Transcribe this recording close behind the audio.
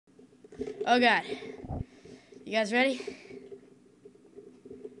Oh god. You guys ready?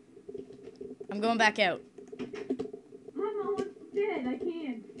 I'm going back out. I'm almost dead. I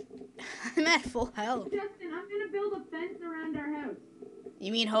can't. I'm at full health. Justin, I'm gonna build a fence around our house.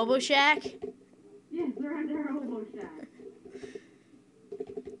 You mean Hobo Shack? Yes, around our hobo shack.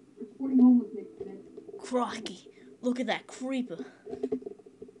 We're supporting homelessness. Crocky. Look at that creeper.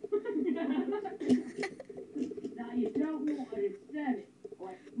 Now you don't want to set it,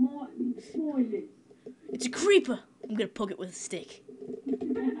 or it might be poison. It's a creeper. I'm gonna poke it with a stick.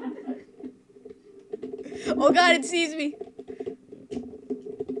 Oh god, it sees me.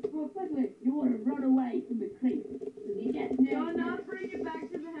 Professor, you want to run away from the creeper. So you get no, not bring it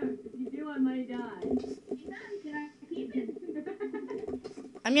back to the house. If you do, I might die. Can I keep it?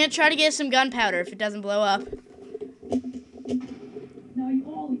 I'm gonna try to get some gunpowder if it doesn't blow up. No, you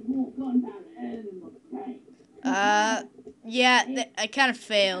always want gunpowder and in the tank. Yeah, I kind of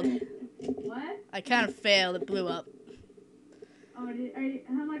failed. What? I kind of failed. It blew up. Oh,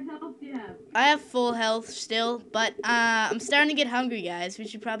 how much health do you have? I have full health still, but I'm starting to get hungry, guys. We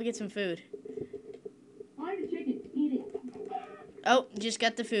should probably get some food. Find a chicken. Eat it. Oh, just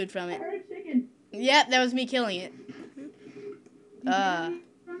got the food from I it. heard a chicken. Yep, that was me killing it. From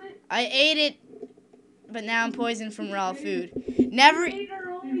it? I ate it, but now I'm poisoned from raw food. Never. We ate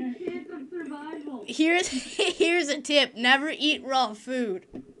our only chance of survival. Here's a tip: never eat raw food.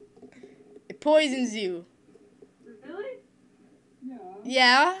 It poisons you. Really? Yeah.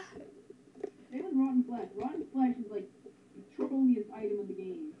 Yeah. Same with rotten flesh. Rotten flesh is like the trolliest item in the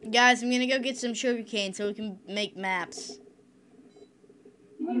game. Guys, I'm gonna go get some sugar cane so we can make maps.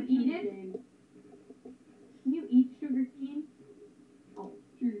 Can you eat it? Can you eat sugar cane? Oh,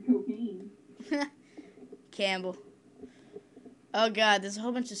 sugar cocaine. Campbell. Oh god, there's a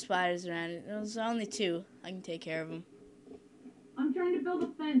whole bunch of spiders around it. There's only 2. I can take care of them. I'm trying to build a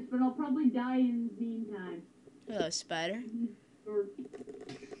fence, but I'll probably die in the meantime. Hello, spider.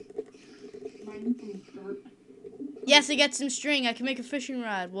 Yes, I got some string. I can make a fishing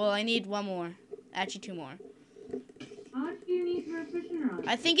rod. Well, I need 1 more. Actually, 2 more. How much do you need for a fishing rod?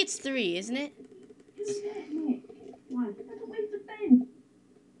 I think it's 3, isn't it? What? That's a waste of fence.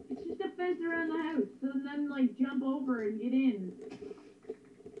 It's just a fence around the house, so then like jump over and get in.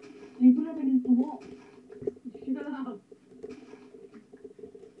 And you put it up against the wall. Shut up.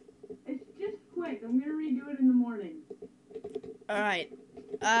 It's just quick. I'm gonna redo it in the morning. Alright.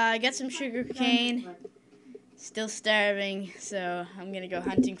 I got some sugar cane. Still starving, so I'm gonna go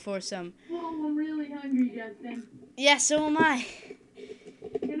hunting for some. Whoa, I'm really hungry, Justin. Yeah, so am I.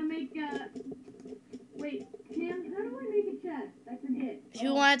 I'm gonna make wait, Cam, how do I make a chest? I forget.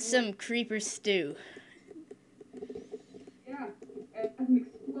 Who wants some creeper stew? Yeah, an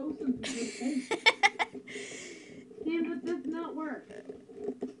explosive thing. Cam, that does not work.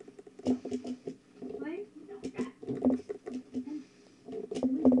 Like,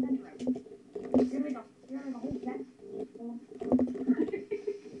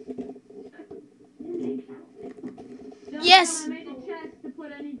 Yes! I made a chest to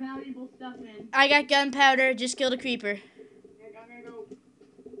put any valuable stuff in. I got gunpowder. Just killed a creeper. I'm gonna go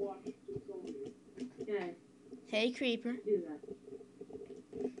watch somebody. Okay, Hey, creeper. do that.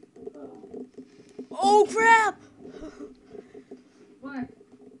 Oh, crap! What?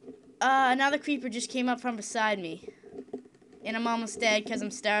 Another creeper just came up from beside me. And I'm almost dead because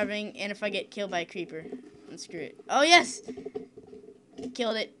I'm starving. And if I get killed by a creeper, then screw it. Oh, yes!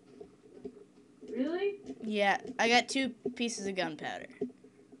 Killed it. Really? Yeah, I got 2 pieces of gunpowder.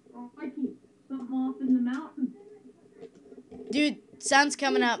 Oh, I keep something off in the mountain. Dude, sun's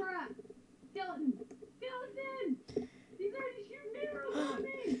coming up. Crap. Skeleton! Skeleton! He's already shooting arrows at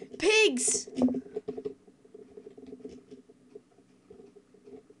me! Pigs!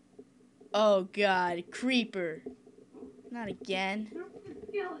 Oh, God. Creeper. Not again. There was a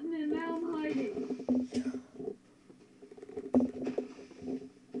skeleton and now I'm hiding.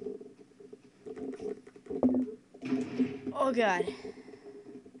 Oh, God.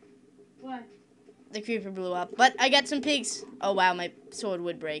 What? The creeper blew up. But I got some pigs. Oh, wow. My sword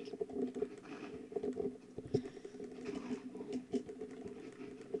would break.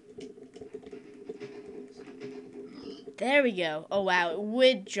 There we go. Oh, wow. It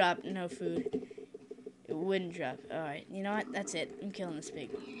would drop no food. It wouldn't drop. Alright. You know what? That's it. I'm killing this pig.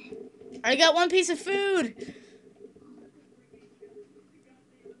 I got 1 piece of food!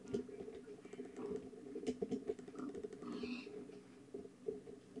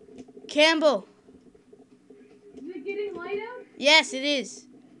 Campbell. Is it getting light out? Yes, it is.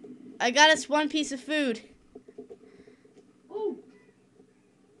 I got us 1 piece of food. Oh!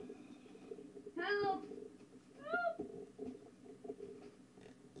 Help! Help!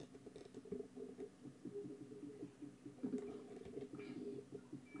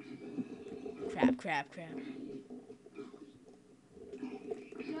 crap.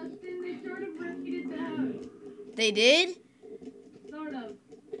 Justin, they sort of raided the house. They did? Sort of.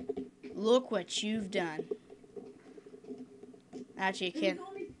 Look what you've done. Actually, you There's can't.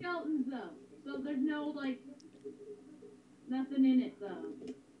 only skeletons though, so there's no like nothing in it though.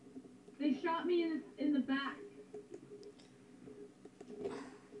 They shot me in the back.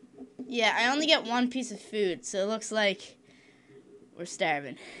 Yeah, I only get one piece of food, so it looks like we're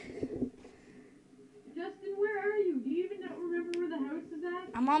starving. Justin, where are you? Do you even remember where the house is at?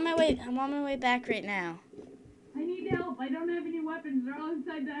 I'm on my way back right now. I need help. I don't have any weapons. They're all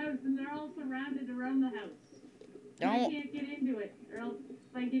inside the house and they're all surrounded around the house. And I Don't. can't get into it, or else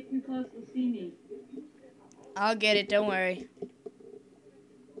if I get too close, they'll see me. I'll get it. Don't worry.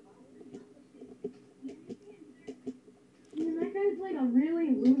 Man, that guy's like a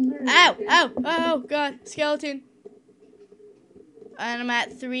really loser. Ow! Oh God! Skeleton. And I'm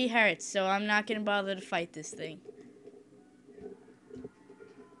at 3 hearts, so I'm not gonna bother to fight this thing.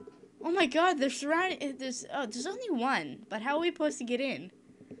 Oh my God! They're surrounding. There's only one. But how are we supposed to get in?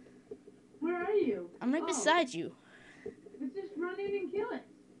 Where are you? I'm right beside you. Let's just run in and kill it.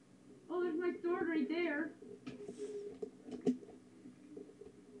 Oh, there's my sword right there.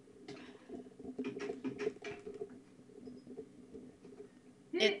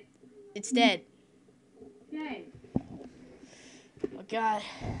 Hit It's dead. it. Okay. Oh God!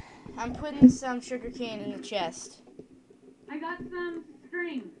 I'm putting some sugarcane in the chest. I got some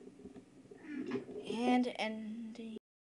string. And